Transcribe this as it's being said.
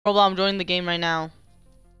Roblox, I'm joining the game right now.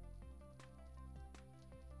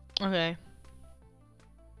 Okay.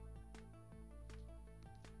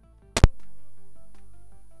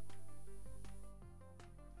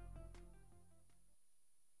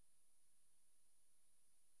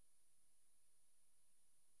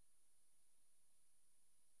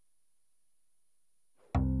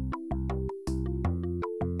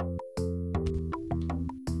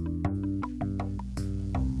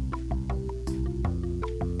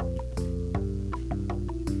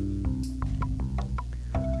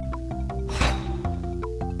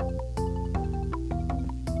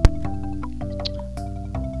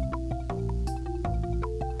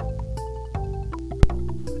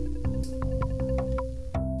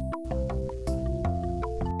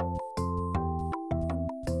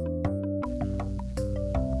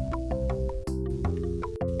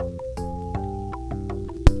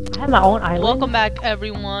 I have my own island. Welcome back,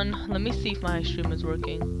 everyone. Let me see if my stream is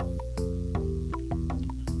working.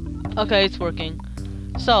 Okay, it's working.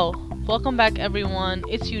 So, welcome back, everyone.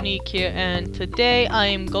 It's Unique here, and today I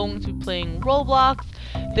am going to be playing Roblox.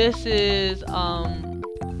 This is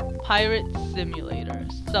Pirate Simulator.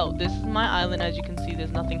 So, this is my island. As you can see,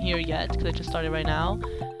 there's nothing here yet because I just started right now.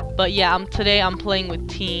 But yeah, today I'm playing with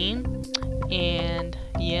team, and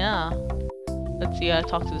yeah. Let's see. I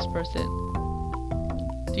talk to this person.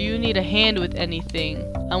 Do you need a hand with anything?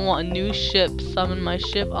 I want a new ship. Summon my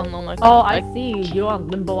ship. Unload my. Oh, I see. You're on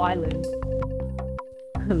Limbo Island.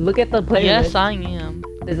 Look at the playlist. Yes, I am.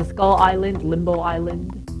 There's a Skull Island, Limbo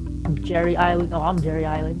Island, Jerry Island. Oh, I'm Jerry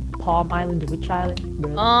Island. Palm Island, Witch Island.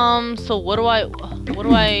 Really? So what do I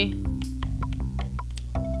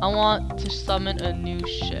want to summon a new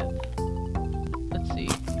ship. Let's see.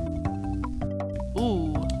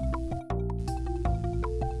 Ooh.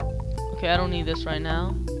 Okay, I don't need this right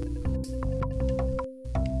now.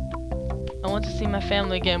 I want to see my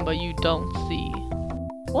family again, but you don't see.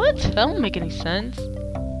 What? That don't make any sense.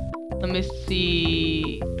 Let me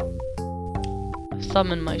see.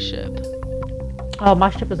 Summon my ship. Oh, my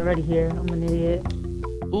ship is already here. I'm an idiot.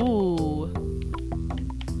 Ooh.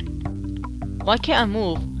 Why can't I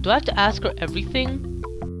move? Do I have to ask her everything?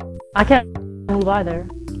 I can't move either.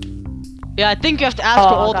 Yeah, I think you have to ask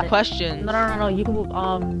her all the questions. No. You can move.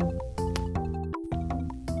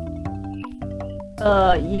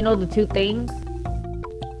 You know the two things?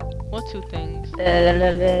 What two things?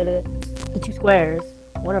 The two squares.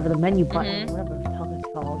 Whatever, the menu button. Whatever the hell it's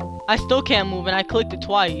called. I still can't move and I clicked it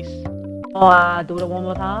twice. Oh, do it one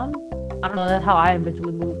more time? I don't know, that's how I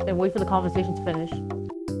eventually move. And wait for the conversation to finish.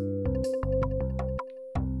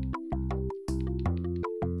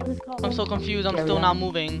 What is it called? I'm so confused, I'm still not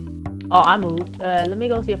moving. Oh, I moved. Let me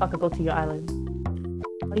go see if I could go to your island.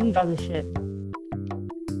 How do you drive this ship?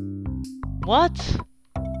 What?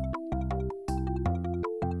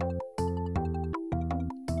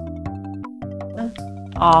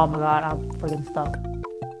 Oh my god, I'm freaking stuck.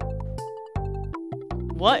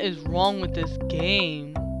 What is wrong with this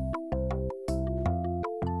game?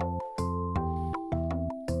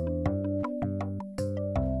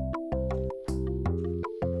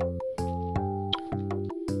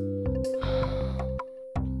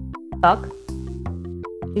 Stuck?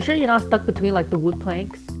 You sure you're not stuck between like the wood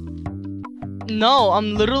planks? No,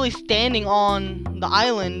 I'm literally standing on the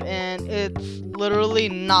island and it's literally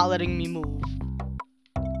not letting me move.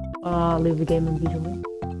 Leave the game immediately.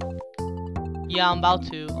 Yeah, I'm about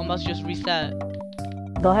to just reset.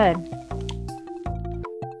 Go ahead.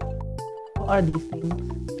 What are these things?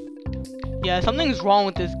 Yeah, something's wrong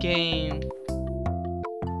with this game.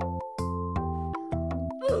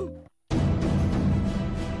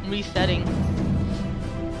 Resetting.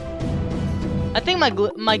 I think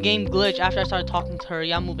my game glitched after I started talking to her.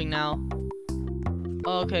 Yeah, I'm moving now.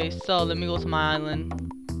 Okay, so let me go to my island.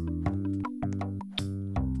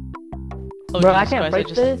 Oh, bro, Jesus I can't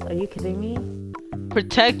Christ, break this? Are you kidding me?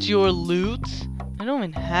 Protect your loot? I don't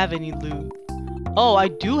even have any loot. Oh, I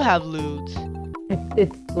do have loot.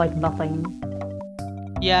 It's like nothing.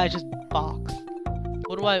 Yeah, just box.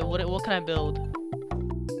 What can I build?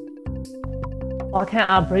 Why can't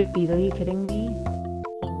I break these? Are you kidding me?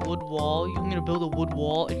 A wood wall? You want me to build a wood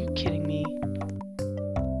wall? Are you kidding me?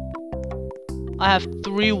 I have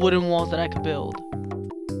 3 wooden walls that I could build.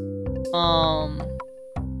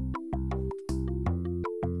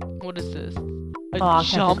 What is this? A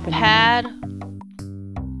jump pad?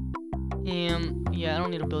 Yeah, I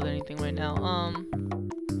don't need to build anything right now.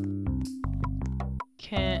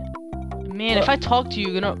 Can't... Man, if I talk to you,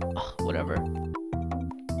 you're gonna... Ugh, whatever.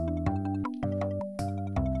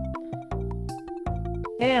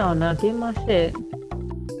 Hell no, give my shit.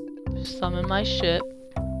 Summon my ship.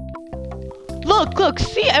 Look! Look,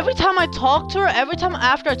 see, every time I talk to her, every time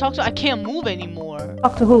after I talk to her, I can't move anymore.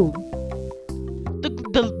 Talk to who?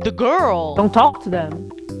 The girl. Don't talk to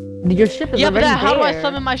them. Your ship is yeah, already but then how do I there.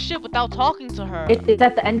 summon my ship without talking to her? It's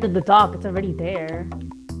at the end of the dock. It's already there.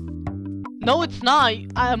 No, it's not.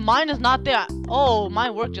 Mine is not there. Oh,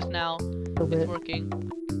 mine worked just now. It's working. Do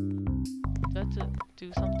I have to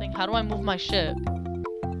do something? How do I move my ship?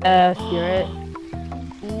 Steer it.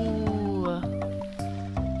 Ooh.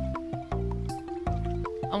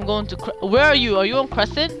 I'm going to. Where are you? Are you on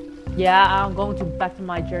Crescent? Yeah, I'm going back to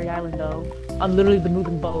my Jerry Island though. I'm literally the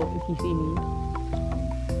moving boat. If you see me.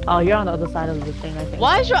 Oh, you're on the other side of the thing, I think.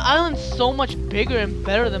 Why is your island so much bigger and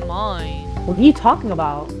better than mine? What are you talking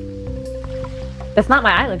about? That's not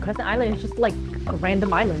my island. Crescent Island is just like a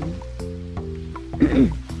random island.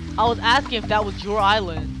 I was asking if that was your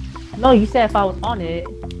island. No, you said if I was on it.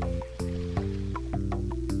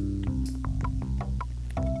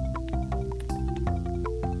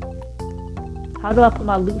 How do I put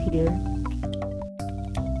my loot here?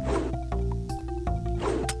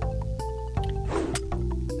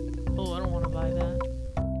 Oh, I don't want to buy that.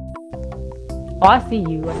 Oh, I see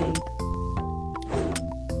you, I think.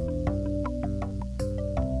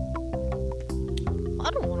 I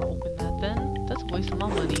don't want to open that then. That's a waste of my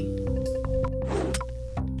money.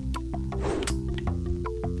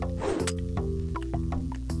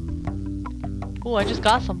 Oh, I just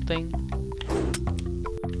got something.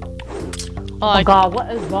 Oh my god,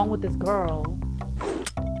 what is wrong with this girl?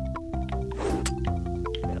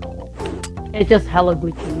 It's just hella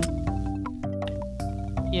glitchy.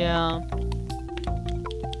 Yeah.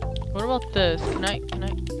 What about this? Can I?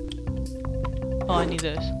 Oh, I need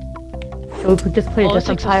this. So we could just play it's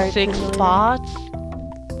different like pirate 6 simulator. spots?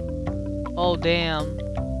 Oh, damn.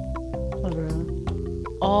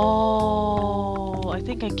 Oh, I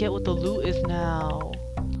think I get what the loot is now.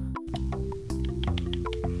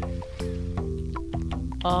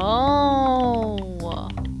 Oh.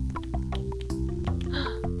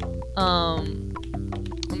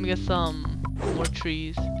 Let me get some more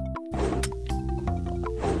trees.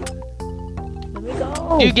 Let me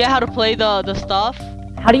go. Do you get how to play the stuff?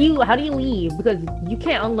 How do you leave? Because you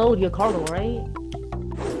can't unload your cargo, right?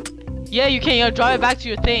 Yeah, you can. You gotta drive it back to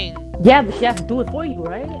your thing. Yeah, but she has to do it for you,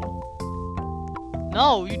 right?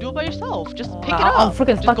 No, you do it by yourself. Just pick it I'm up.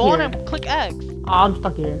 freaking Just stuck go on here. and click X. Oh, I'm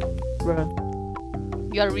stuck here, bro.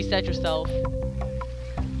 You gotta reset yourself.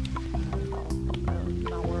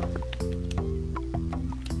 Not work.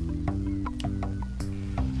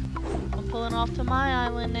 I'm pulling off to my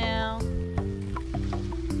island now.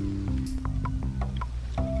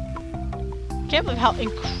 Can't believe how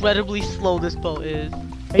incredibly slow this boat is.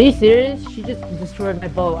 Are you serious? She just destroyed my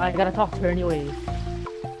boat. I gotta talk to her anyways.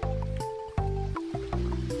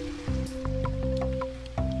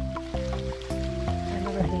 I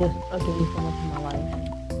never hated a game so much in my life.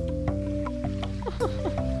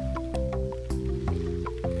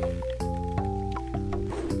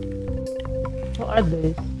 What are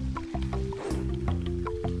these?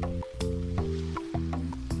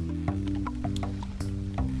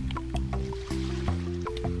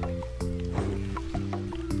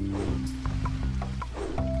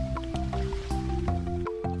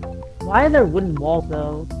 Why are there wooden walls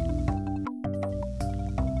though?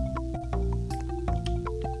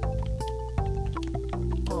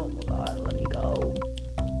 Oh my god, let me go.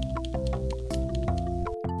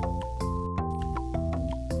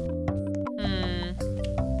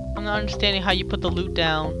 I'm not understanding how you put the loot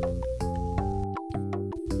down.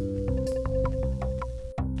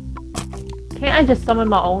 Can't I just summon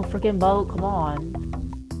my own freaking boat? Come on.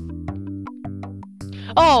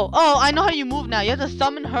 Oh, I know how you move now. You have to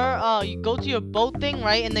summon her, you go to your boat thing,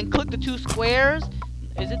 right? And then click the 2 squares.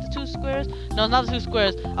 Is it the 2 squares? No, it's not the 2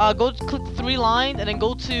 squares. Click the 3 lines and then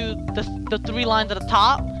go to the 3 lines at the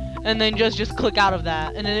top. And then just click out of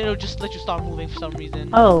that. And then it'll just let you start moving for some reason.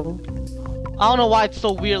 Oh. I don't know why it's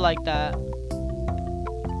so weird like that.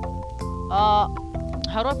 How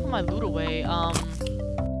do I put my loot away?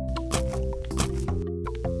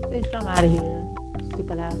 Bitch, I'm out of here.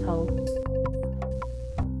 Stupid asshole.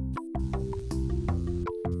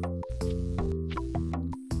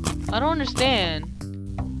 I don't understand.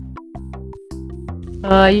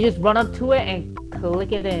 You just run up to it and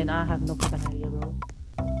click it in. I have no fucking idea, bro.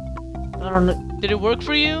 I don't know. Did it work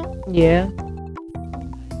for you? Yeah.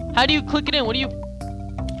 How do you click it in? What do you...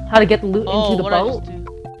 How to get the loot into the what I boat? just do?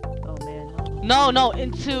 Oh man. No,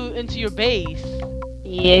 into your base.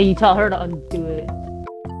 Yeah, you tell her to undo it.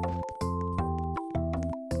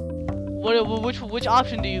 Which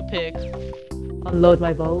option do you pick? Unload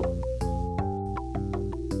my boat.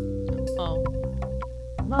 Oh.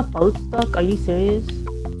 my boat stuck? Are you serious?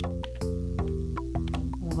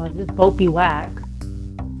 Oh my god, this boat be whack.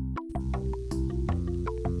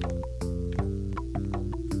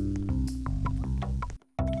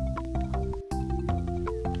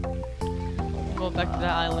 Go back to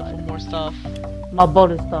that island for more stuff. My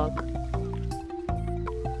boat is stuck.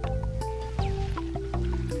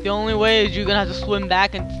 The only way is you're gonna have to swim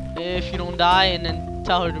back and if you don't die and then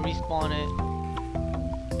tell her to respawn it.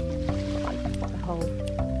 What the hell?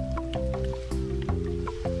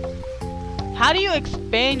 How do you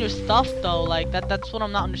expand your stuff though? Like that's what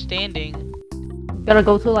I'm not understanding. You gotta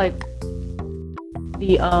go to like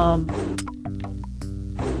the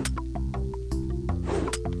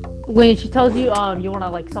when she tells you you wanna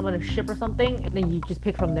like summon a ship or something, and then you just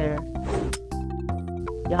pick from there.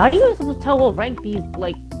 Yeah, how are you guys supposed to tell what rank these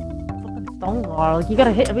like fucking stones are? Like you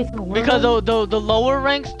gotta hit every single one. Because the lower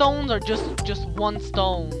rank stones are just one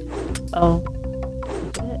stone. Oh.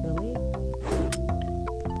 Is it really?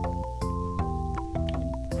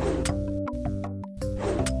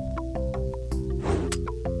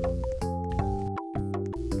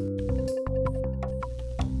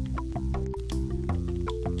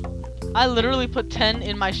 I literally put 10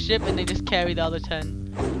 in my ship and they just carry the other 10.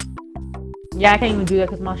 Yeah, I can't even do that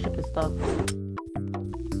because my ship is stuck.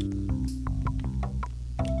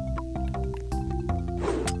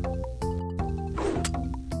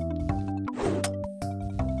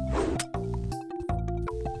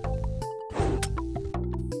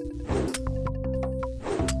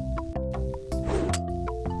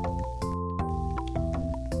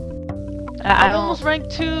 I'm almost rank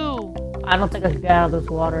 2. I don't think I can get out of this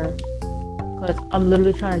water. Because I'm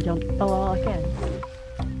literally trying to jump all I can.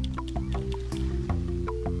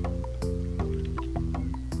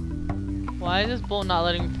 Why is this boat not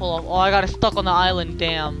letting me pull off? Oh, I got it stuck on the island,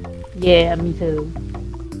 damn. Yeah, me too.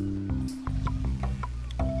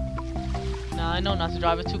 Now I know not to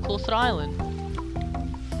drive it too close to the island.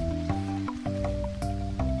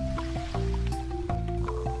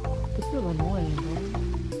 This is annoying, bro.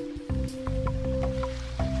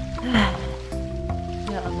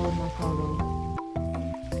 Yeah, unload my cargo.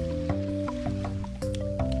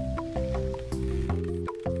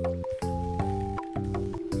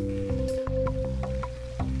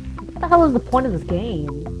 What the hell is the point of this game?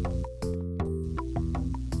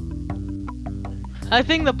 I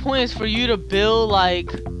think the point is for you to build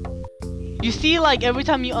like, you see like every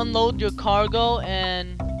time you unload your cargo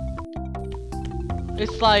and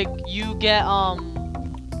it's like you get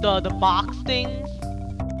the box things,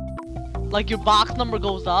 like your box number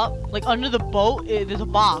goes up, like under the boat there's a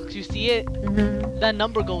box, you see it? Mm-hmm. That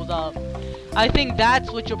number goes up. I think that's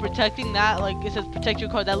what you're protecting, that like it says protect your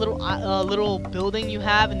car, that little building you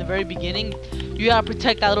have in the very beginning, you gotta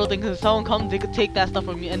protect that little thing because if someone comes they could take that stuff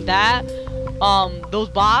from you. And that those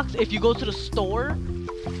box, if you go to the store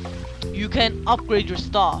you can upgrade your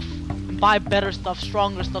stuff and buy better stuff,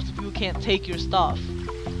 stronger stuff, so people can't take your stuff,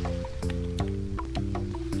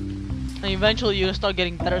 and eventually you're gonna start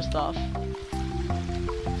getting better stuff.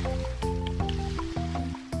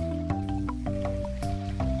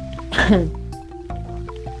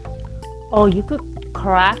 Oh, you could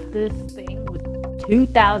crack this thing with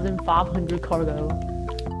 2,500 cargo.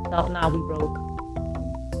 No, nah, we broke.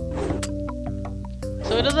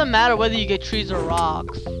 So it doesn't matter whether you get trees or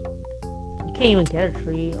rocks. You can't even get a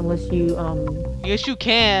tree unless you, Yes, you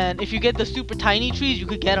can. If you get the super tiny trees, you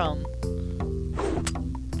could get them.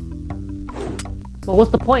 But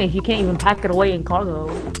what's the point if you can't even pack it away in cargo?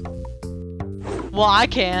 Well, I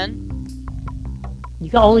can. You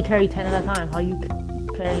can only carry 10 at a time. How you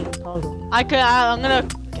carrying cargo? I'm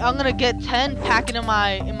gonna get 10, pack it in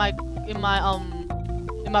my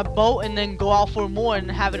boat, and then go out for more and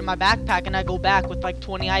have it in my backpack, and I go back with like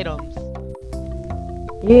 20 items.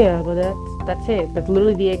 Yeah, but that's it. That's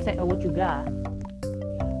literally the extent of what you got.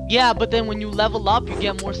 Yeah, but then when you level up, you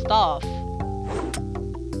get more stuff.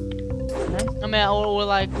 Nice. I mean, or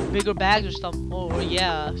like bigger bags or stuff. Or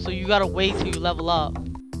yeah, so you gotta wait till you level up.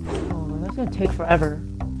 Oh, that's gonna take forever.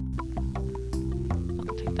 It's not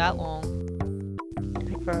gonna take that long.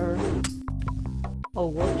 Take forever. Oh,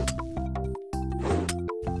 whoops.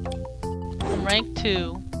 I'm rank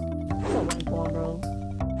 2. That's not rank 1, bro.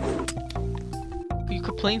 You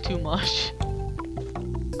complain too much.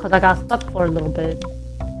 Cause I got stuck for a little bit.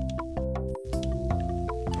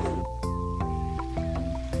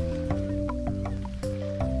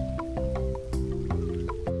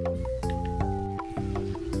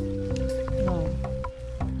 No.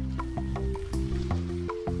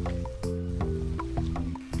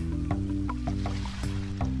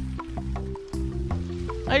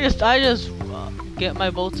 I just get my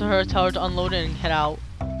boat to her, tell her to unload it, and head out.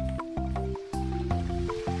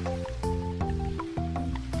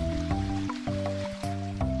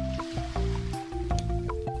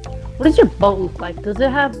 What does your boat look like? Does it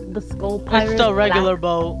have the skull pirate? It's the regular back?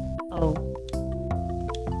 boat. Oh.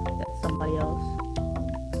 That's somebody else.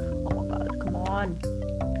 Oh my god, come on.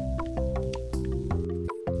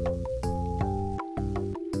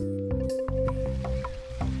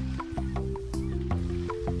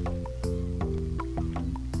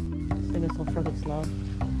 This thing is so freaking slow.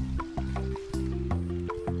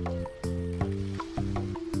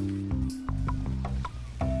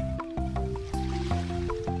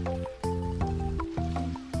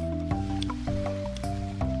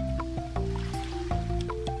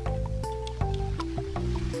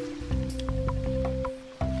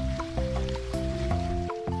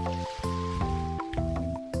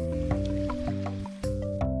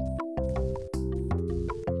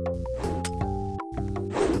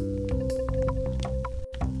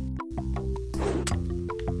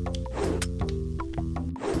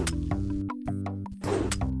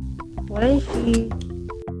 What is she?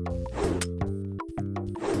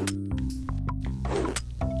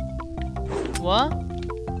 What?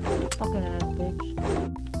 Fucking ass bitch.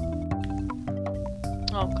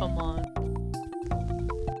 Oh, come on.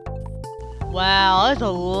 Wow, there's a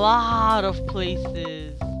lot of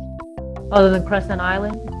places. Other than Crescent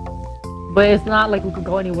Island. But it's not like we could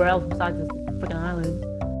go anywhere else besides this freaking island.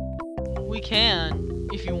 We can,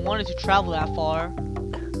 if you wanted to travel that far.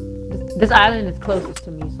 This island is closest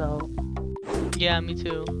to me, so... Yeah, me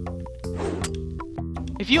too.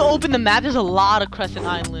 If you open the map, there's a lot of Crescent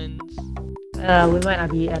Islands. We might not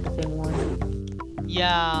be at the same one.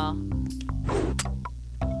 Yeah.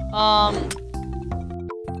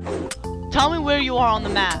 Tell me where you are on the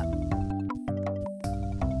map.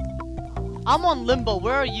 I'm on Limbo.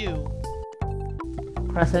 Where are you?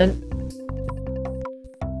 Crescent.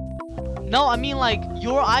 No, I mean like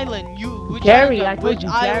your island. Which Jerry, island, I told which you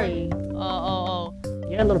island? Jerry. Oh.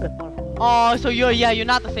 You're a little bit far from me. Oh, so you're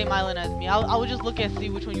not the same island as me. I would just look and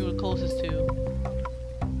see which one you were closest to.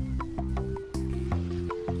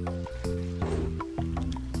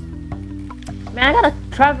 Man, I gotta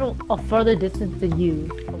travel a further distance than you.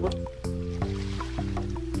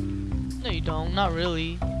 No, you don't. Not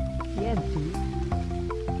really. Yeah, dude.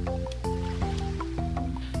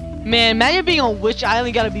 Man, imagine being on which island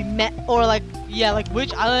you gotta be or like, yeah, like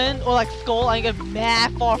which island or like Skull island you gotta be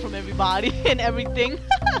mad far from everybody and everything.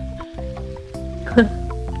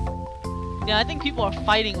 Yeah, I think people are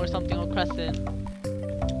fighting or something on Crescent.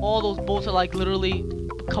 All those boats are like literally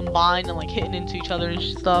combined and like hitting into each other and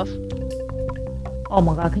stuff. Oh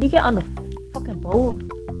my god, can you get on the fucking boat?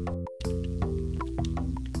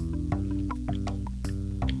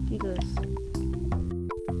 Jesus.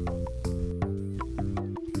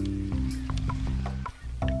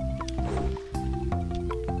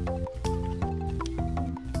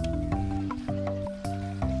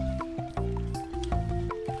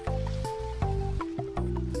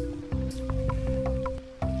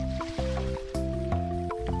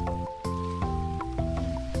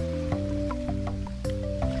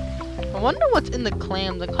 I wonder what's in the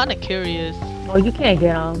clams. I'm kind of curious. Well, you can't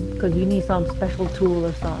get them because you need some special tool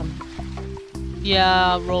or something.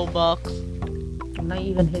 Yeah, Robux. I'm not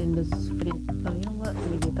even hitting this freaking. Oh, you know what? Let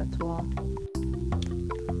me get that tool off.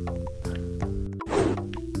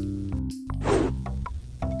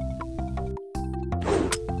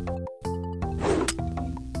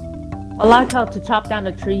 I like how to chop down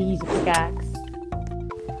the trees with pickaxe.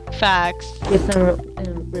 Facts. Yes,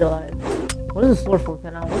 in real life. What is a sword for?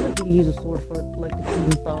 Can I wonder if you use a sword for like the trees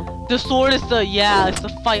and stuff? The sword is it's to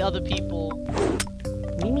fight other people.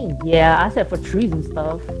 What do you mean? Yeah, I said for trees and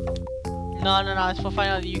stuff. No, it's for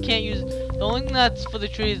fighting other. You can't use. The only thing that's for the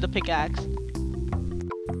tree is the pickaxe.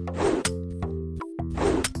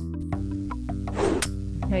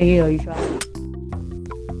 Hey, you tried.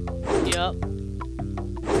 Yep.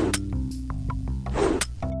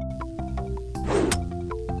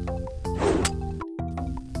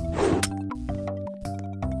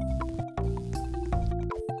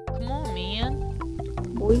 Come on, man.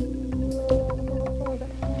 Boy.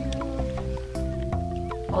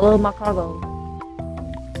 All of my cargo.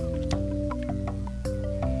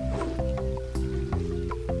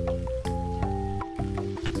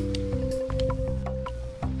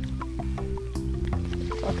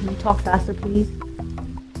 Oh, can you talk faster, please?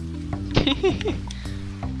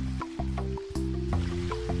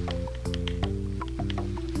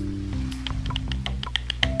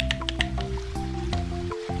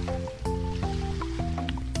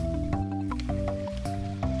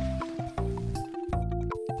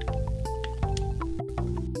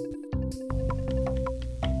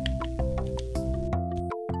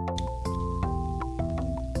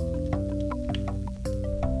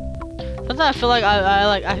 Sometimes I feel like I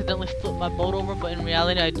like accidentally flip my boat over, but in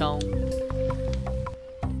reality I don't.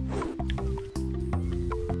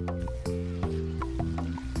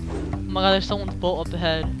 Oh my god, there's someone's boat up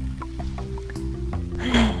ahead.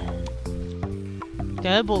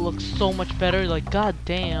 That boat looks so much better, like god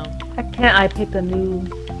damn. Why can't I pick a new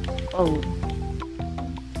boat?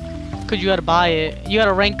 Cause you gotta buy it. You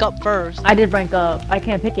gotta rank up first. I did rank up. I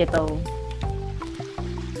can't pick it though.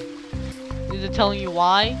 Is it telling you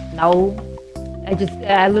why? No.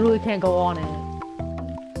 I literally can't go on it.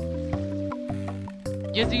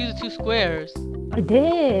 You have to use the 2 squares. I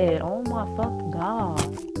did. Oh my fucking god.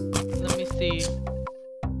 Let me see.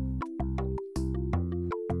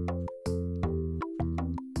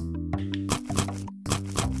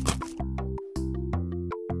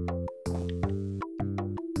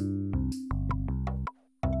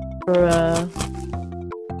 Bruh.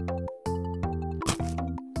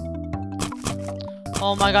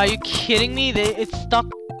 Oh my god, are you kidding me? It's stuck.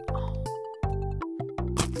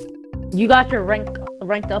 You got your ranked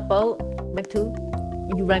up boat? Rank 2?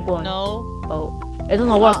 You rank 1? No. Boat. It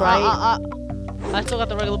doesn't work, right? I still got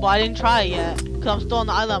the regular boat. I didn't try it yet. Cause I'm still on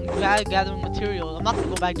the island. I'm gathering materials. I'm not gonna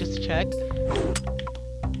go back just to check.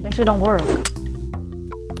 That shit don't work.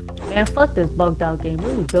 Man, fuck this bugged out game.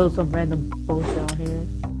 Let me build some random boats down here.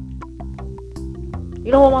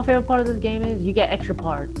 You know what my favorite part of this game is? You get extra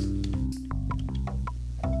parts.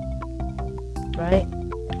 Right?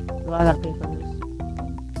 Well, I gotta pay for this.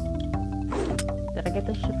 Did I get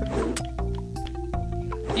this shit for free?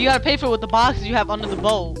 You gotta pay for it with the boxes you have under the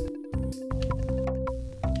boat.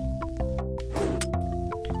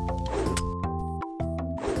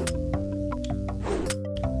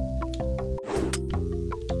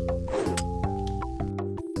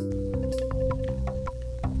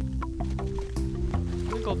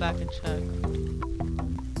 Let me go back and check.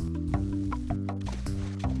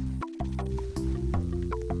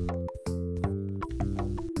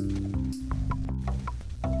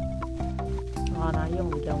 Oh, nah, you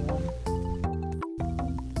only get one.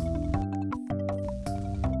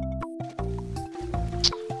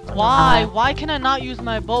 Why? Why can I not use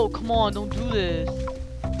my boat? Come on, don't do this.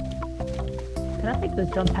 Can I pick this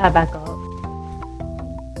jump pad back up?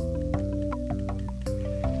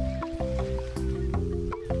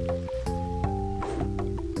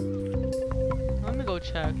 Let me go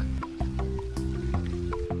check.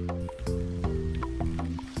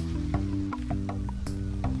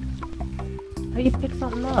 How do you pick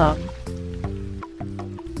something up? I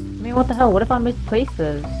mean, what the hell? What if I misplace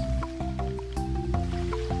this?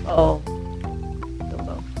 Oh. Don't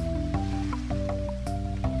go.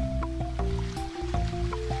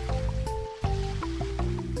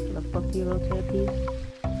 The fuck do you rotate, please?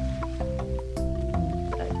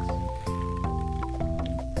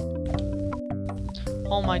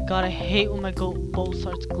 Oh my god, I hate when my boat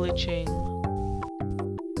starts glitching.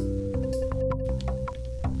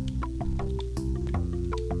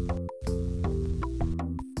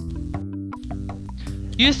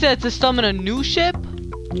 You said to summon a new ship?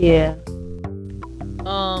 Yeah.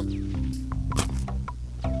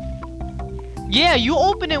 Yeah, you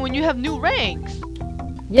open it when you have new ranks.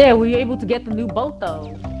 Yeah, were you able to get the new boat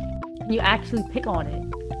though? Can you actually pick on it?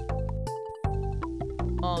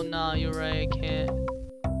 Oh no, you're right, I can't.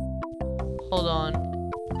 Hold on.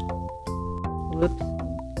 Whoops.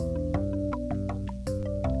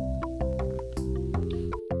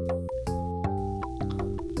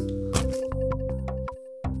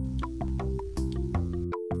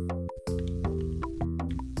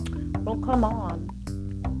 Oh, come on.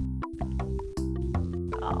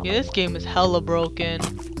 Oh. Yeah, this game is hella broken.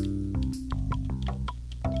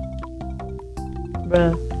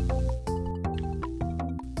 Bruh.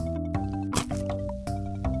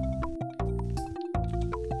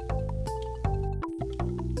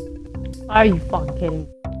 Are you fucking kidding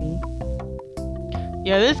me?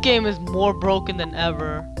 Yeah, this game is more broken than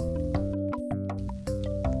ever.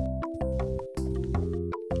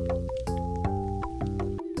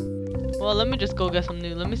 Well, let me just go get some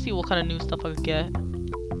new. Let me see what kind of new stuff I could get.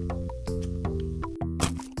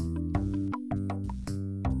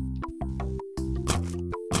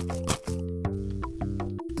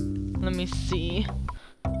 Let me see.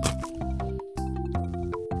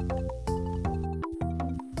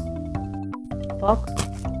 Fuck.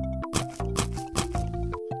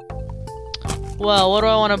 Well, what do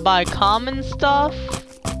I want to buy? Common stuff?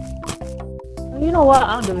 You know what?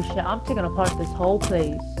 I don't give a shit. I'm taking apart this whole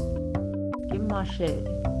place. Give me my shit.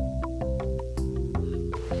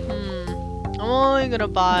 I'm only gonna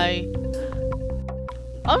buy...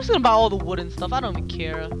 I'm just gonna buy all the wooden stuff. I don't even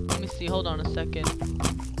care. Let me see. Hold on a second.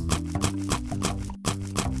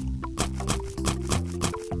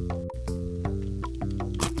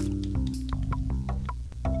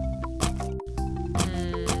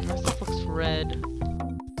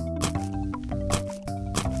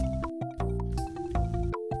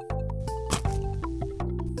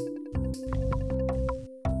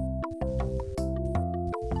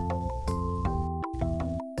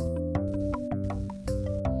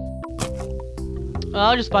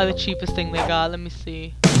 I'll just buy the cheapest thing they got. Let me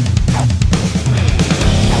see.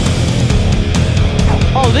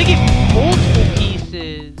 Oh, they give you multiple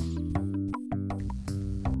pieces.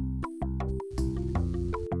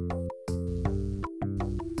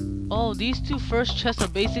 Oh, these two first chests are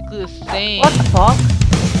basically the same. What the fuck?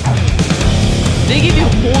 They give you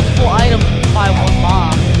multiple items to buy one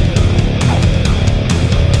box.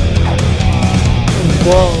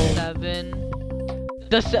 Whoa. 7.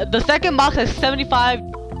 The second box has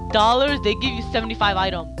 $75. They give you 75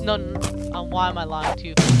 items. No, why am I lying to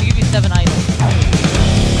you? They give you 7 items.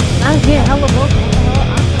 I'm getting hella broken. What the hell?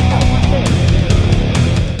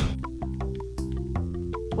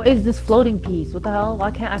 I'm what is this floating piece? What the hell? Why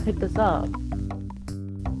can't I pick this up?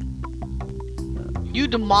 You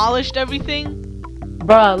demolished everything?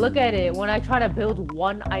 Bruh, look at it. When I try to build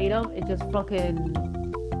one item, it just fucking...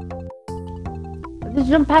 This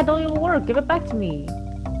jump pad don't even work. Give it back to me.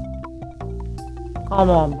 Come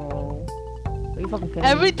on, bro. Are you fucking kidding me?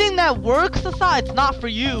 Everything that works, aside, it's not for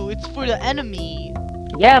you. It's for the enemy.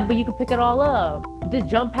 Yeah, but you can pick it all up. This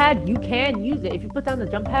jump pad, you can use it. If you put down the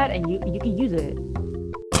jump pad, and you can use it.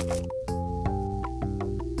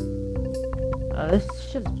 This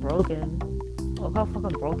shit's broken. Look how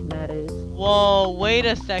fucking broken that is. Whoa, wait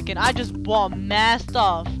a second. I just bought mad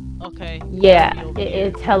stuff. Okay. Yeah,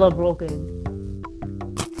 it's hella broken.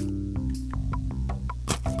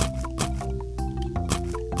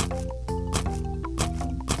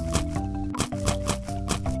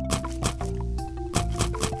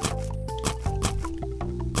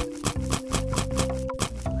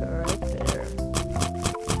 Right there.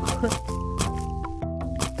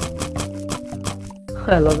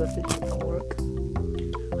 I love that this shit don't work.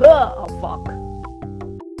 Oh fuck.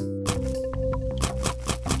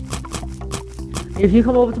 If you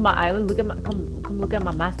come over to my island, look at my come look at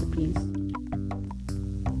my masterpiece.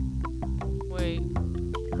 Wait.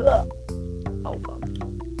 Oh fuck.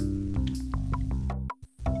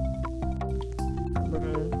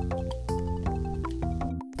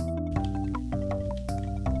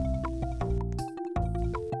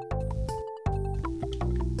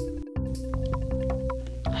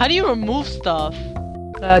 How do you remove stuff?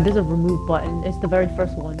 There's a remove button. It's the very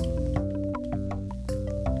first one.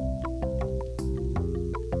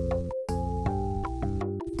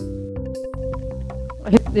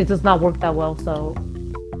 It does not work that well, so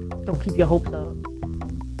don't keep your hopes up.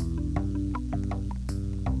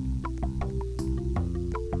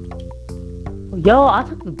 Yo, I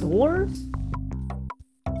took the doors?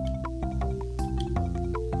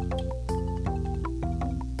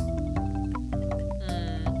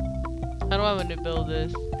 How do I want to build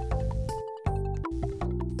this?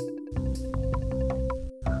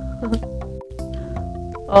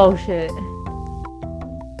 Oh shit.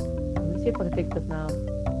 Let me see if I can take this now.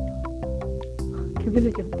 Give me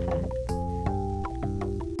the jump pad.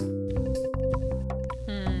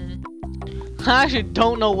 I actually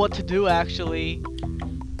don't know what to do, actually.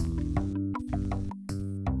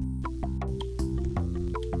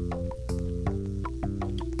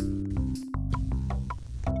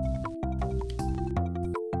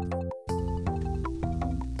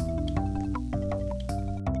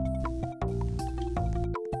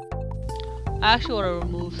 I actually want to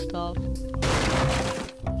remove stuff.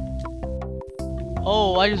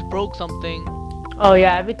 Oh, I just broke something. Oh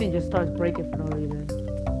yeah, everything just starts breaking for no reason.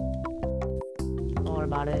 Don't worry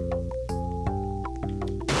about it.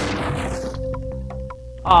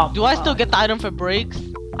 Oh, Do I still get the item for breaks?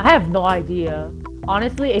 I have no idea.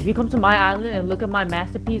 Honestly, if you come to my island and look at my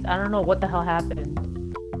masterpiece, I don't know what the hell happened.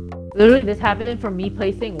 Literally, this happened from me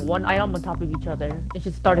placing one item on top of each other. It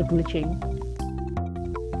just started glitching.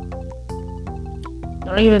 I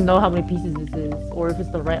don't even know how many pieces this is, or if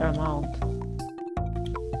it's the right amount.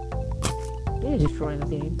 It is destroying the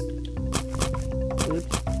game.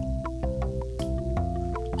 Oops.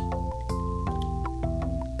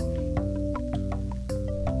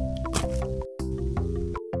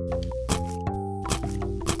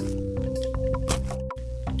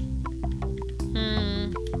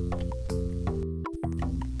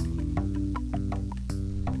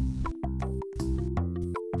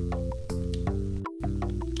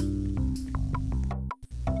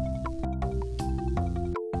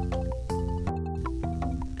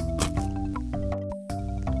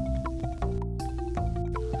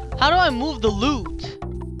 How do I move the loot?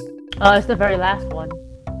 It's the very last one.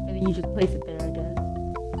 And then you just place it there, I guess.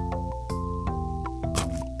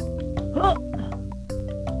 Oh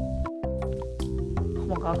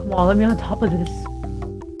my god, come on, let me on top of this.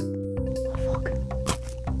 Oh fuck.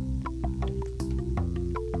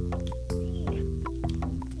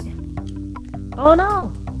 Oh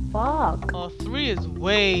no! fuck? Oh, 3 is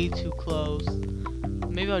way too close.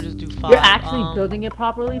 Maybe I'll just do 5. You're actually building it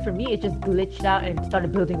properly? For me, it just glitched out and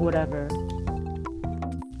started building whatever.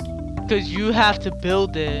 Because you have to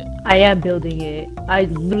build it. I am building it. I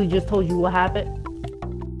literally just told you what happened.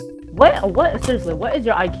 What? Seriously, what is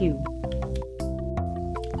your IQ?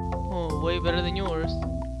 Oh, way better than yours.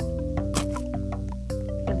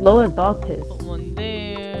 As low as dog piss. Put one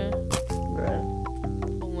there. Bruh.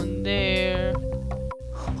 Put one there.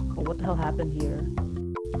 Oh, what the hell happened here?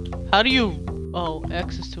 How do you... Oh,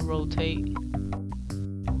 X is to rotate.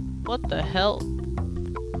 What the hell?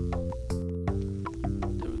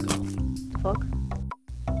 There we go. Fuck.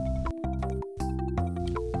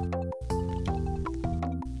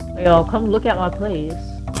 Yo, come look at my place.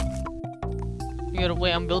 You gotta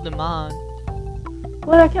wait, I'm building mine.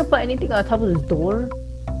 What? I can't put anything on top of this door?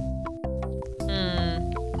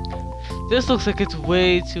 This looks like it's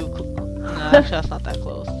way too nah, actually that's not that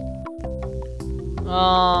close.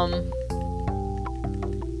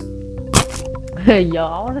 Hey, yo,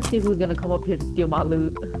 I wanna see who's gonna come up here to steal my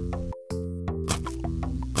loot.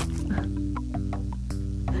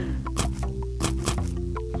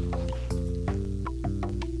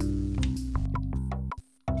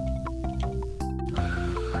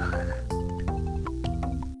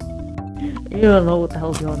 You don't know what the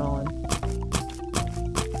hell's going on.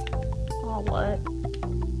 Oh, what?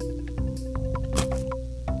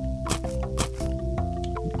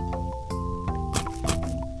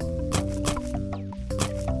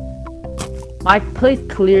 My place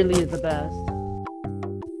clearly is the best.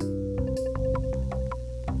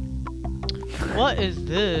 What is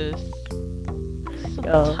this? Some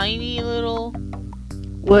Yo. tiny little...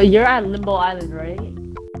 Well, you're at Limbo Island, right?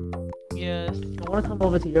 Yes. I wanna come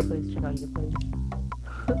over to your place, check out your place.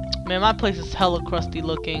 Man, my place is hella crusty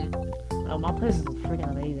looking. Oh, my place is freaking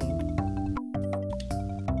amazing.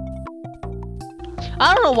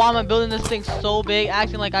 I don't know why I'm building this thing so big,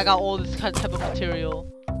 acting like I got all this type of material.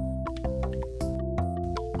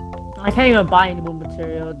 I can't even buy any more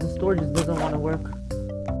material. The store just doesn't want to work.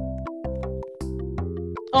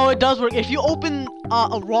 Oh, it does work. If you open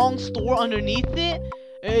a wrong store underneath it,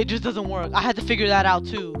 it just doesn't work. I had to figure that out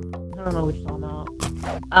too. I don't know what you're talking about.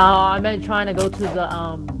 I meant trying to go to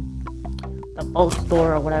the boat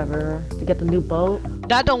store or whatever to get the new boat.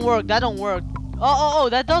 That don't work. That don't work. Oh,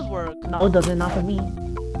 that does work. No, it doesn't. Not for me.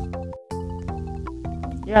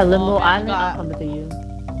 You're at Limbo man, Island. I'm coming to you.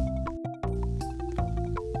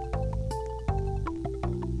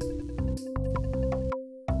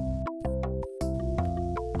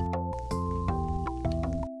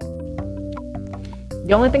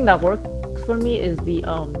 The only thing that works for me is the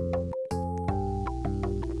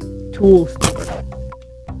tool store.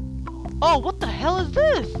 Oh, what the hell is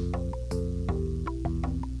this?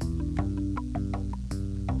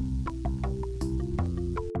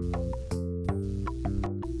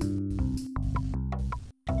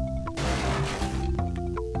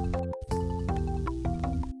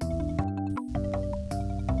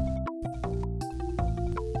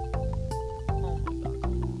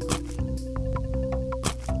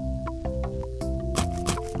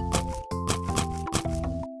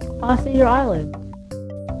 Oh, I see your island.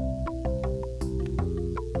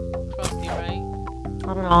 Crusty, right?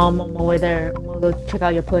 I don't know. I'm on my way there. I'm gonna go check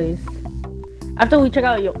out your place. After we check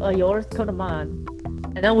out yours, come to mine.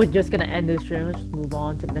 And then we're just gonna end this stream. Let's just move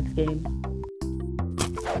on to the next game.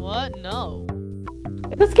 What? No.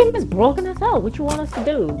 If this game is broken as hell, what you want us to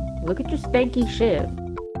do? Look at your stanky shit.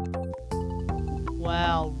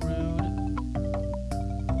 Wow, rude.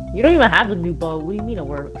 You don't even have a new boat. What do you mean it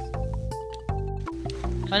works?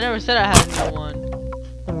 I never said I had a new one.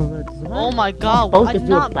 Oh my god, I did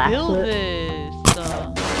not build this.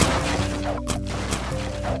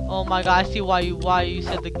 Oh my god, I see why you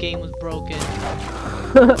said the game was broken.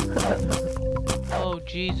 Oh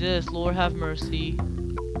Jesus, Lord have mercy.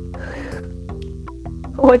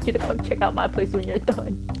 I want you to come check out my place when you're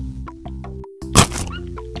done.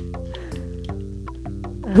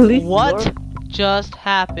 At least what just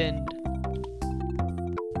happened?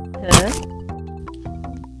 Huh?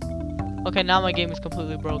 Okay, now my game is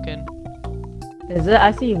completely broken. Is it?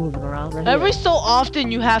 I see you moving around right Every here. so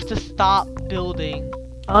often you have to stop building.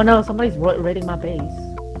 Oh no, somebody's raiding my base.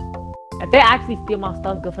 If they actually steal my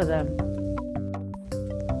stuff, good for them.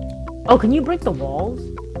 Oh, can you break the walls?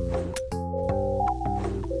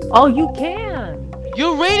 Oh, you can!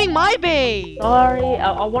 You're raiding my base! Sorry,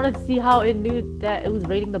 I wanted to see how it knew that it was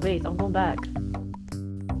raiding the base. I'm going back.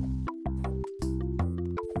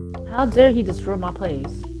 How dare he destroy my place?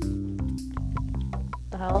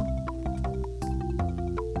 What the hell?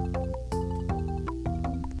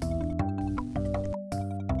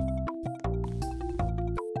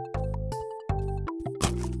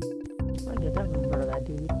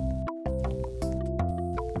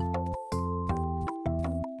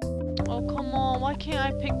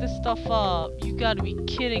 can't I pick this stuff up? You gotta be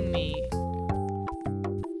kidding me.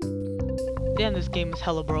 Damn, this game is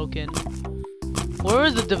hella broken. Where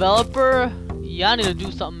is the developer? Yeah, I need to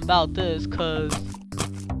do something about this, cause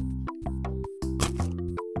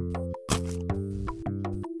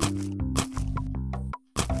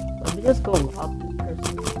let me just go rob this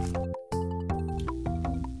person.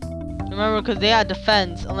 remember, cause they had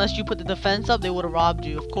defense. Unless you put the defense up, they would have robbed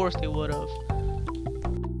you. Of course they would have.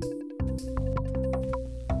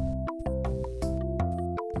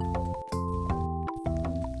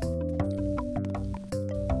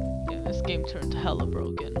 Yeah, this game turned hella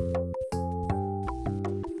broken.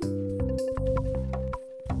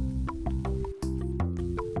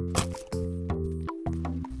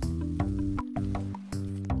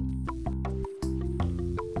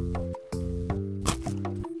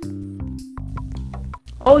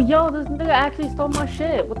 Oh, yo, this nigga actually stole my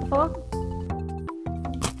shit. What the fuck?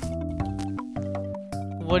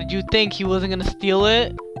 What did you think? He wasn't gonna steal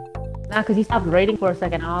it? Nah, cause he stopped raiding for a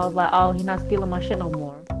second. I was like, oh, he's not stealing my shit no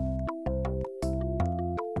more.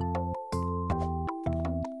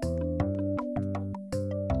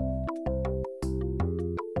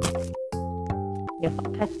 If I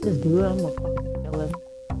catch this dude, I'm gonna fucking kill him.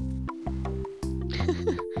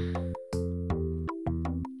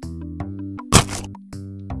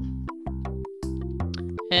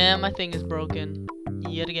 And my thing is broken.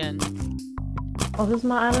 Yet again. Oh, this is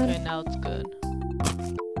my island? Okay, now it's good.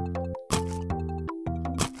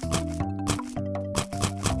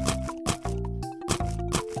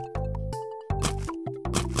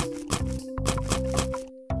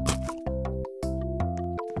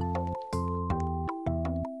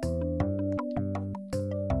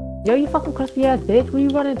 Yo, you fucking crispy ass bitch, where you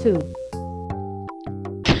running to?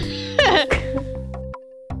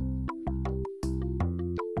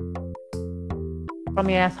 From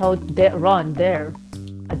your asshole, run, there.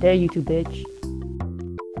 I dare you to, bitch.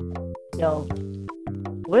 Yo,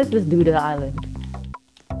 where's this dude at the island?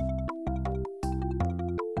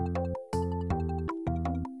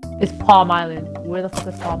 It's Palm Island. Where the fuck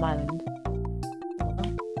is Palm Island?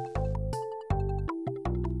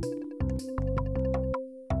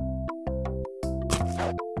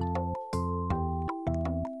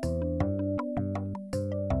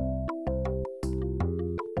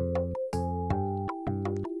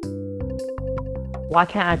 Why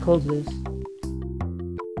can't I close this?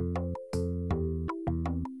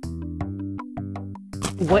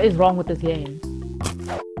 What is wrong with this game?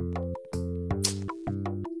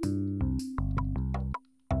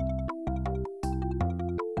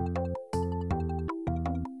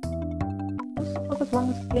 What the fuck is wrong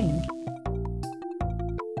with this game?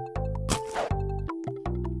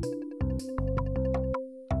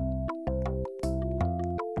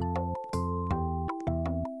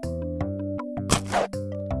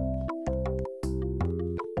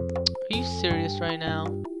 Are you serious right now?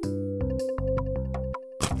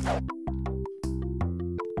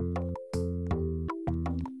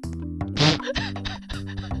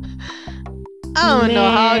 I don't know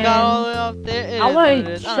how I got all the way up there. I want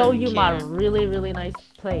to show you my really, really nice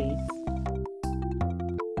place.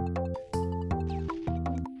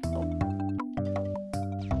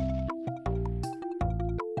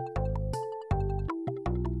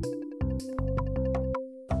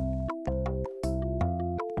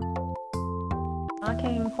 I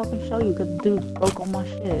can't even fucking show you because the dude broke all my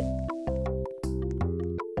shit.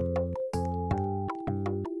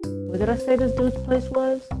 What did I say this dude's place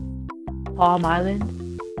was? Palm Island?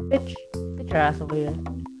 Bitch, get your ass over here.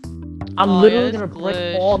 I'm literally gonna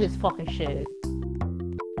break all his fucking shit.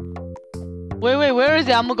 Wait, where is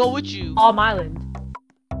it? I'm gonna go with you. Palm Island.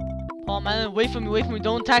 Palm Island, wait for me,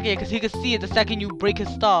 don't attack it, because he can see it the second you break his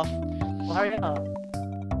stuff. Well, hurry up.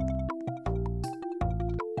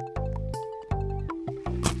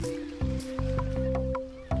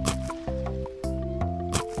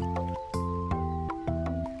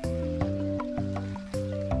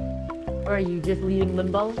 Or are you just leaving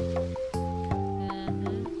Limbo?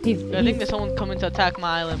 I think there's someone coming to attack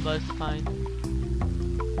my island, but it's fine.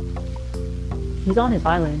 He's on his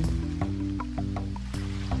island.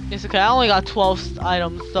 It's okay, I only got 12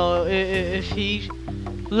 items, so if he...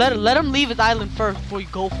 Let him leave his island first before you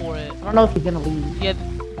go for it. I don't know if he's gonna leave. Yeah.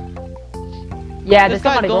 Yeah, This there's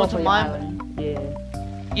guy's somebody going going to for your mine. island. Yeah.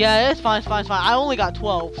 Yeah, it's fine. I only got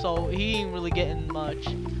 12, so he ain't really getting much.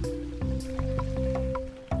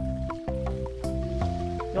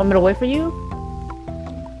 You want me to wait for you?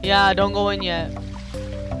 Yeah, don't go in yet.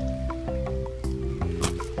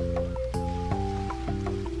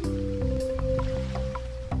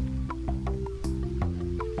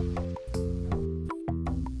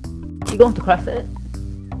 You going to Crescent?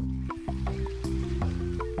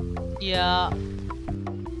 Yeah.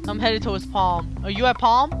 I'm headed towards Palm. Are you at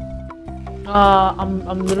Palm?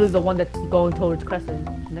 I'm literally the one that's going towards Crescent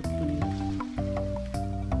next to you.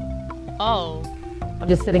 Oh. I'm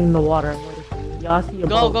just sitting in the water. Y'all see your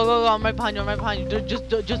boat. Go. I'm right behind you. I'm right behind you.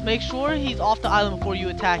 Just make sure he's off the island before you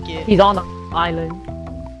attack it. He's on the island.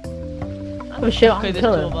 Oh shit, Okay, I'm there's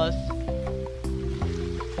killing. two of us.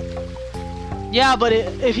 Yeah, but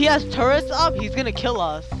if he has turrets up, he's gonna kill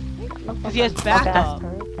us. Because he has backup.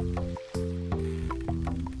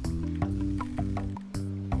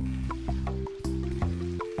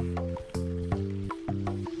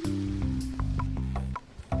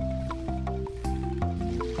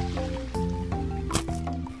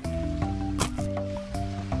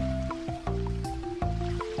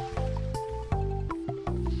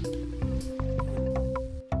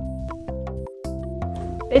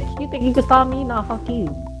 Bitch, you think you can stop me? Nah, fuck you.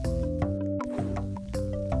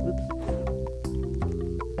 Oops.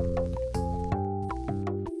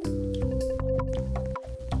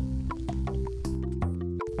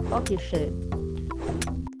 Fuck your shit.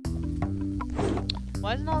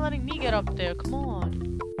 Why is it not letting me get up there? Come on.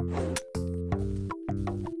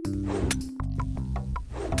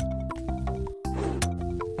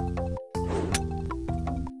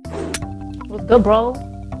 What's good, bro?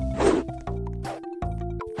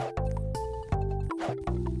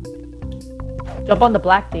 Jump on the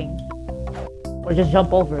black thing. Or just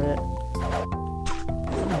jump over it.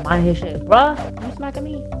 Don't mind his shit. Bruh, you smacking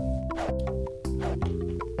me?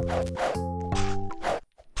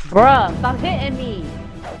 Bruh, stop hitting me!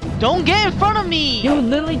 Don't get in front of me! You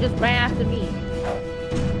literally just ran after me.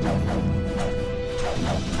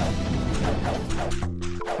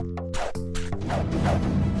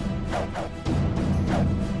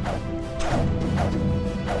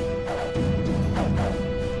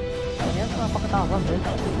 Oh, run, bitch.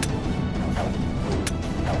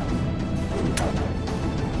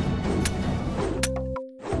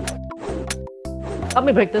 Help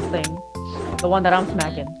me break this thing. The one that I'm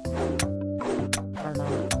smacking. Or not.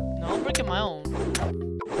 No, I'm breaking my own.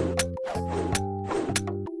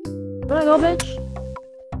 Where I go, bitch?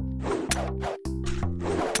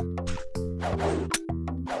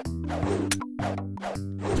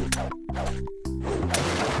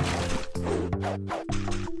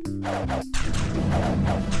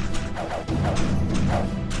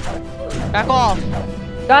 Back off!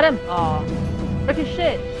 Got him! Aw. Break his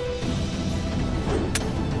shit!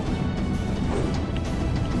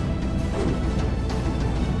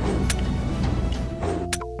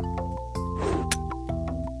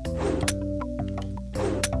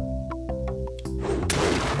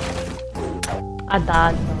 I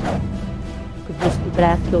died, so. Cause your stupid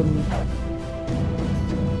ass killed me.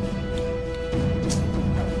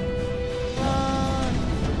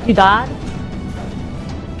 You died?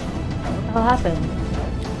 What the hell happened?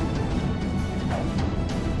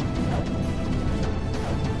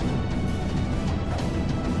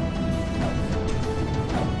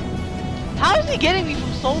 How is he getting me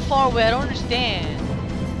from so far away? I don't understand.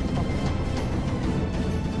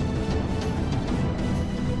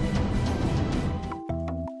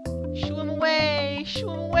 Shoo him away! Shoo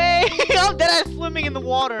him away! I'm dead ass swimming in the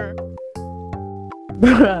water.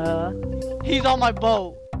 Bruh. He's on my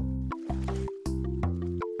boat.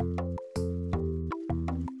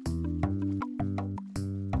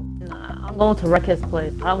 I'm going to wreck his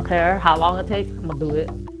place. I don't care how long it takes, I'm gonna do it.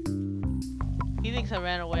 He thinks I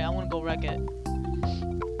ran away. I'm gonna go wreck it.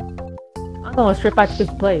 I'm going straight back to his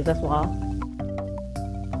place, that's why.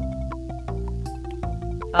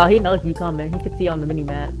 Oh, he knows you coming. He can see on the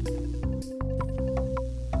mini-map.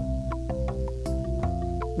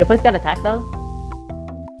 Your place got attacked though?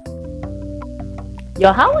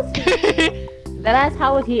 Yo, how is he... Deadass,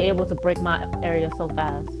 how is he able to break my area so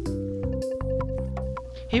fast?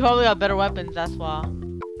 He probably got better weapons, that's why.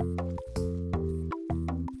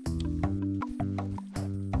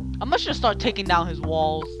 I must just start taking down his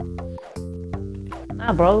walls.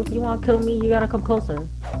 Nah, bro, if you wanna kill me, you gotta come closer.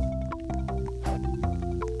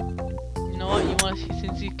 You know what? You want to,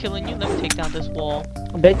 since he's killing you, let me take down this wall.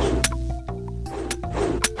 Bitch.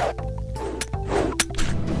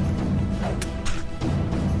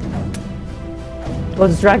 Go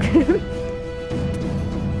distract him.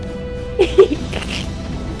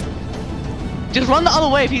 Just run the other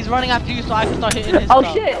way if he's running after you so I can start hitting his Oh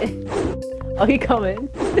stuff. shit! Oh, he coming.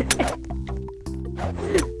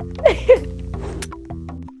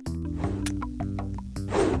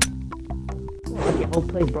 Okay, whole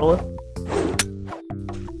place, bro.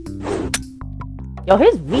 Yo,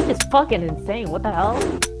 his reach is fucking insane. What the hell?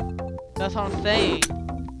 That's what I'm saying.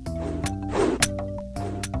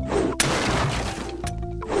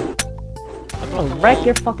 I'll wreck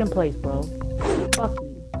your fucking place, bro. Fuck you.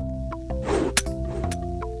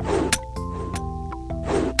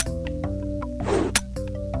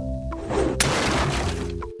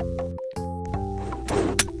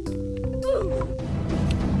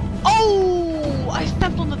 Oh! I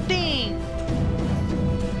stepped on the thing!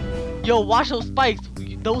 Yo, watch those spikes.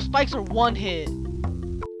 Those spikes are one hit.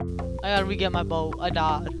 I gotta re-get my boat. I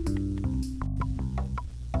died.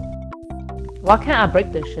 Why can't I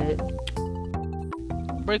break this shit?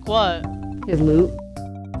 Break what? His loot.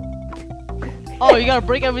 Oh, you gotta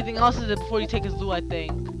break everything else before you take his loot, I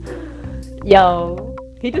think. Yo,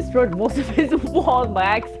 he destroyed most of his walls by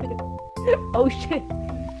accident. Oh shit.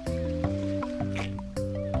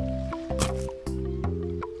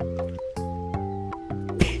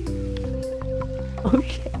 Oh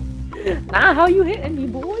shit. Nah, how you hitting me,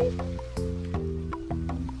 boy?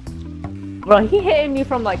 Bro, he hitting me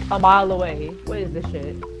from like a mile away. What is this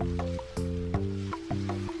shit?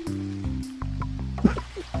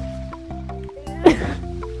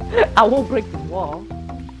 I won't break the wall.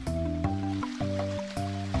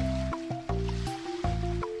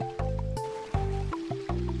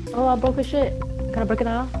 Oh, I broke a shit. Can I break it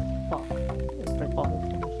now? Fuck. Let's break all this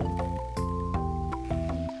fucking shit.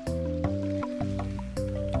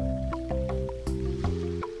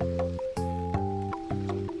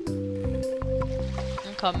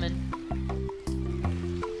 I'm coming.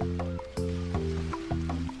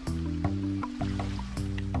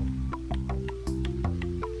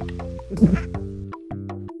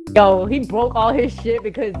 Yo, he broke all his shit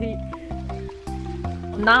because he...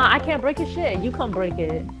 Nah, I can't break his shit. You come break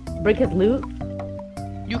it. Break his loot?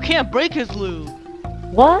 You can't break his loot.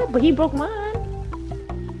 What? But he broke mine.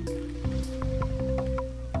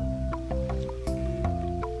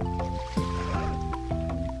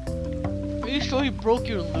 Are you sure he broke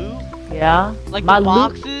your loot? Yeah. Like my the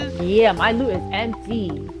boxes? Loot, yeah, my loot is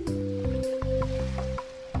empty.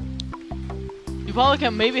 You probably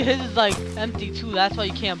can. Maybe his is like empty too. That's why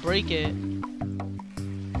you can't break it.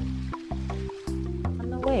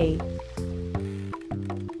 No way.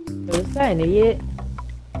 What's that, an idiot?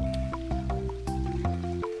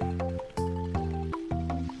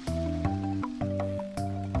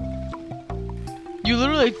 You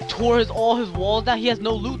literally tore all his walls down. He has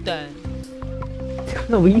no loot then.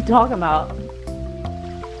 No, what are you talking about?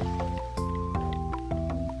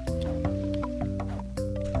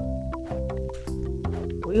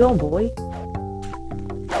 Where you going, boy?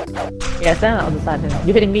 Yeah, stand on the other side then.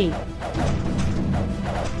 You're hitting me.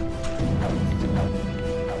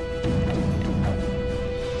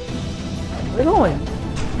 Where you going?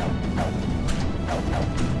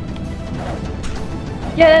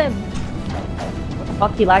 Get him! What the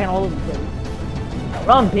fuck, he lagging all over the place?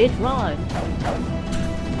 Run, bitch, run!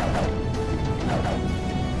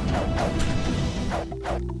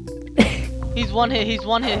 He's one hit. He's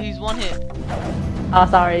one hit. He's one hit. Oh,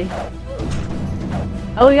 sorry.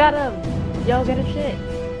 Oh, we got him! Yo, get his shit.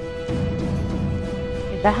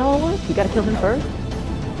 Is that how it works? You gotta kill him first?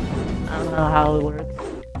 I don't know how it works.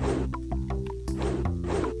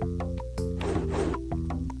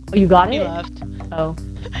 Oh, you got it? He left. Oh.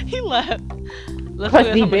 He left. Let's Press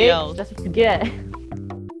look at B, somebody bitch. else. That's what you get.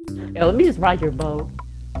 Yo, let me just ride your boat.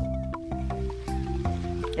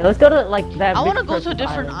 Yeah, let's go to, like, that I rich want to go to a person's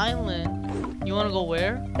different island. You want to go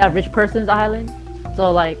where? That rich person's island? So,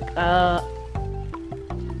 like,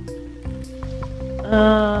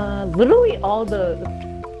 literally all the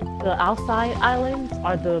outside islands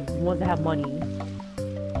are the ones that have money.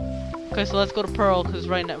 Okay, so let's go to Pearl, because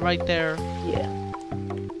right there. Yeah.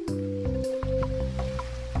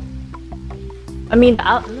 I mean,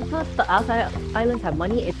 it's not the outside islands have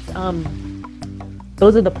money, it's,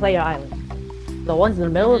 those are the player islands. The ones in the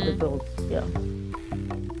middle of the builds, yeah.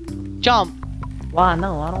 Jump! Wow,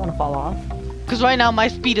 no, I don't want to fall off. Because right now my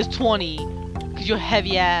speed is 20. Because you're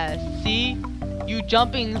heavy ass. See? You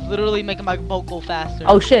jumping is literally making my boat go faster.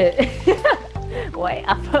 Oh shit. Wait,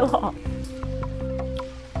 I fell off.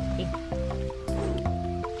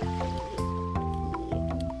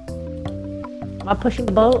 Am I pushing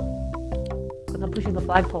the boat? Because I'm pushing the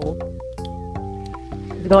flagpole.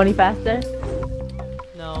 Is it going any faster?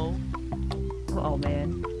 No. Oh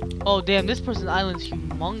man. Oh damn, this person's island's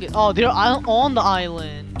humongous. Oh, they're on the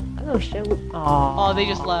island. Oh shit. Aww. Oh, they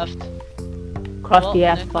just left. Crusty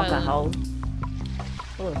ass next fucking hoe. island.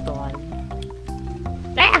 Oh, it's the island.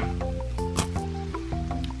 Ah!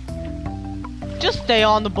 Just stay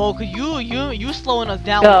on the boat, cause you slowing us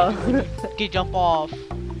down Go. when you get jump off.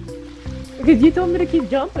 Because you told me to keep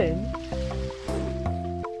jumping.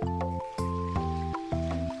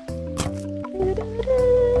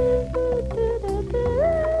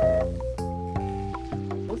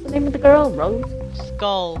 girl? Rose?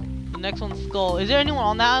 Skull. The next one's Skull. Is there anyone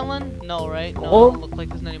on that island? No, right? No, Oh. doesn't look like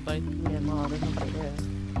there's anybody. Yeah, no, there's nobody there.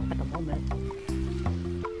 At the moment.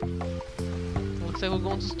 Looks like we're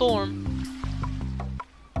going to storm.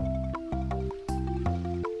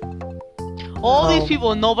 All these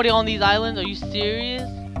people and nobody on these islands? Are you serious?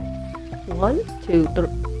 1, 2, 3.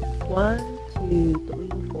 1, 2, 3,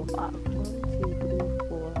 4, 5. 1, 2,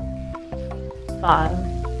 3, 4, 5.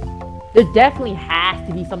 There definitely has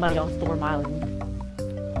to be somebody on Storm Island.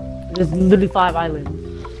 There's literally 5 islands.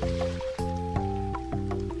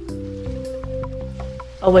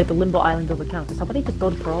 Oh wait, the Limbo Island doesn't count. Did somebody just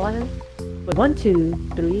go to Pearl Island? Wait, 1, 2,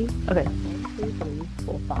 3. Okay. 1, 2, 3,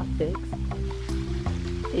 4, 5, 6.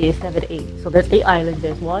 7, 8. So there's 8 islands.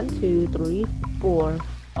 There's 1, 2, 3, 4,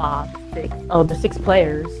 5, 6. Oh, there's 6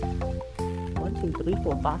 players. 1, 2, 3,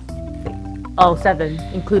 4, 5, 6. Oh, 7,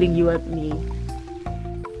 including you and me.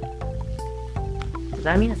 Does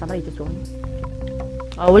that mean that somebody just joined?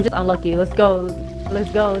 Oh, we're just unlucky. Let's go. Let's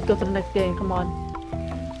go. Let's go to the next game. Come on.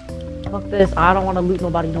 Fuck this. I don't want to loot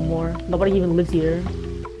nobody no more. Nobody even lives here.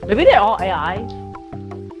 Maybe they're all AI.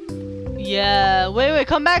 Yeah. Wait.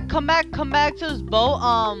 Come back to this boat.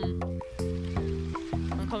 I'm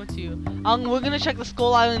coming to you. We're gonna check the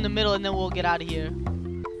Skull Island in the middle, and then we'll get out of here.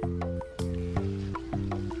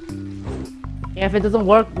 Yeah, if it doesn't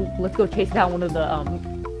work, let's go chase down one of the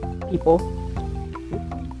people.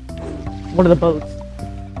 One of the boats.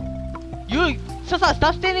 You,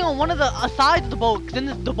 stop standing on one of the sides of the boat, cause then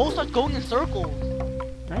the boat starts going in circles.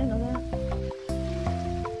 I didn't know that.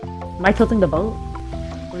 Am I tilting the boat?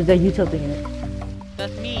 Or is that you tilting it?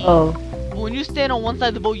 That's me. Oh. When you stand on one side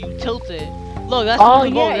of the boat, you tilt it. Look, that's Oh,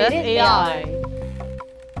 the boat. yeah, That's it is AI.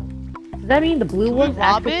 Does that mean the blue Can we one's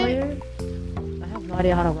rob active it? player? I have no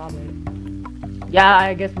idea how to rob it. Yeah,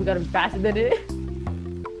 I guess we gotta be faster than it.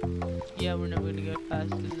 Yeah, we're never gonna go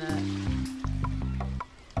faster than that.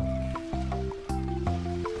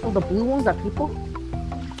 So the blue ones are people?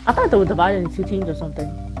 I thought they were divided into 2 teams or something.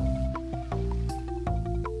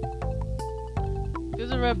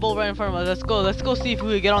 There's a red boat right in front of us. Let's go see if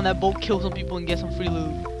we can get on that boat, kill some people, and get some free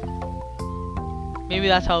loot. Maybe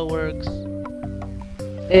that's how it works.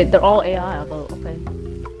 They're all AI, but okay.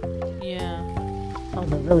 Yeah. Oh,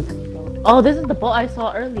 they're really tiny boat. Oh, this is the boat I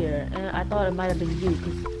saw earlier, and I thought it might have been you.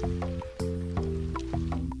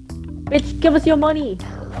 Bitch, give us your money!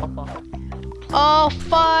 Oh, fuck. Oh,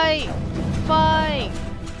 fight! Fight!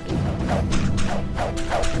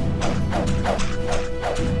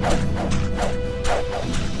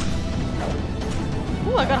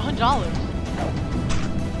 Ooh, I got $100.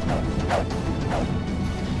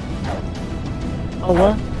 Oh,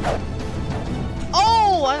 what?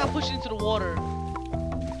 Oh, I got pushed into the water.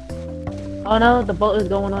 Oh no, the boat is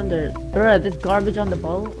going under. Bruh, there's garbage on the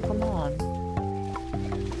boat? Come on.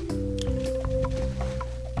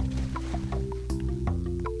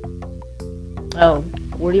 Oh,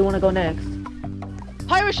 where do you want to go next?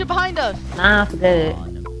 Pirate ship behind us! Nah, forget it.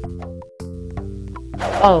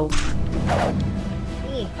 Oh.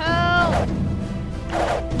 Help!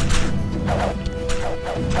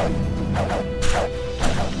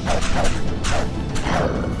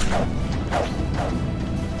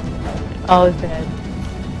 Oh, it's dead.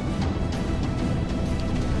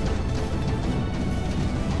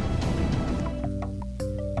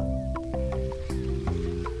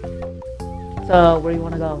 So, where do you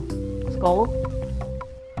want to go? Skull?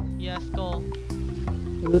 Yeah, Skull.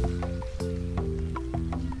 Oops.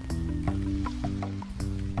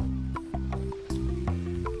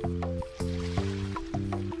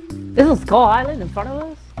 This is Skull Island in front of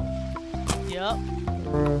us? Yep.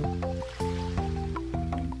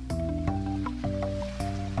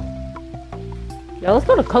 Yeah, let's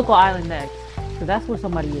go to Coco Island next. Cause that's where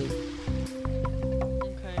somebody is.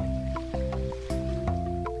 Okay.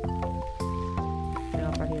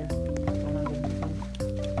 Yeah, right here. Oh, no,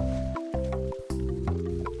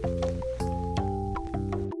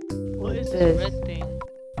 What is this? this red thing?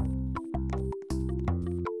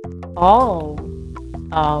 Oh.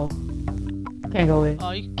 Oh. Can't go in. Oh,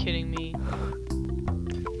 are you kidding me?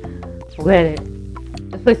 Forget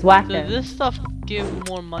it. This place whack Does this stuff give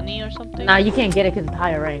more money or something? Nah, you can't get it because it's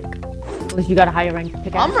higher rank. At least you got a higher rank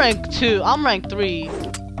pickaxe. I'm rank 2. I'm rank 3.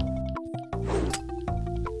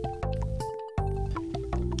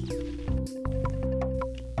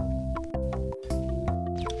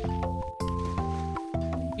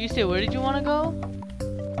 You say, where did you want to go?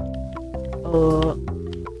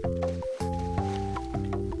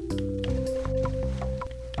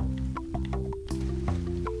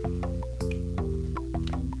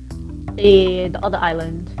 The other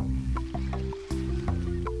island.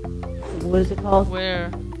 What is it called?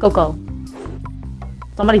 Where? Coco.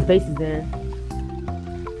 Somebody's base is there.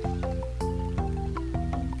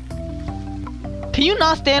 Can you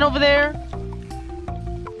not stand over there?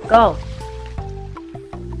 Go.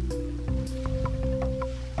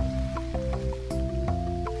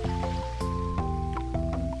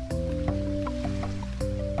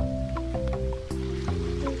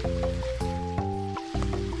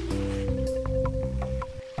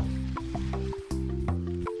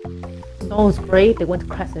 No, it's great. They went to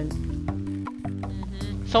Crescent.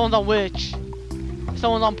 Someone's on Witch.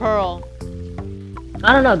 Someone's on Pearl.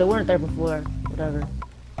 I don't know. They weren't there before. Whatever.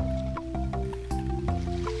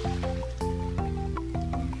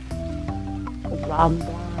 Rob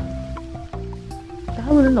the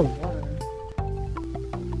hell is in the water?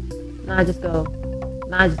 Nah, just go.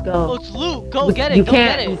 Nah, just go. Oh, it's loot. Go get it. You Go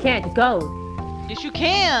can't. get it. You can't. Just go. Yes, you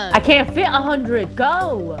can. I can't fit 100.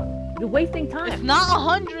 Go. You're wasting time. It's not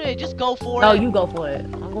 100. Just go for No, it. you go for it.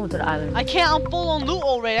 I'm going to the island. I can't. I'm full on loot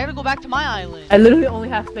already. I gotta go back to my island. I literally only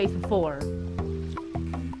have space for 4.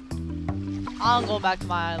 I'm going back to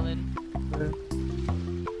my island.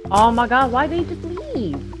 Oh my god, why did you just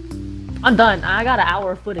leave? I'm done. I got an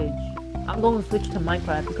hour of footage. I'm going to switch to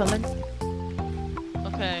Minecraft. You coming?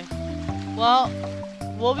 Okay. Well,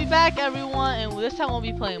 we'll be back, everyone, and this time we'll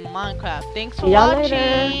be playing Minecraft. Thanks for See y'all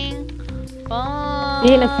watching. Bye. See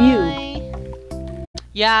you in a few.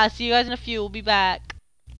 Yeah, see you guys in a few. We'll be back.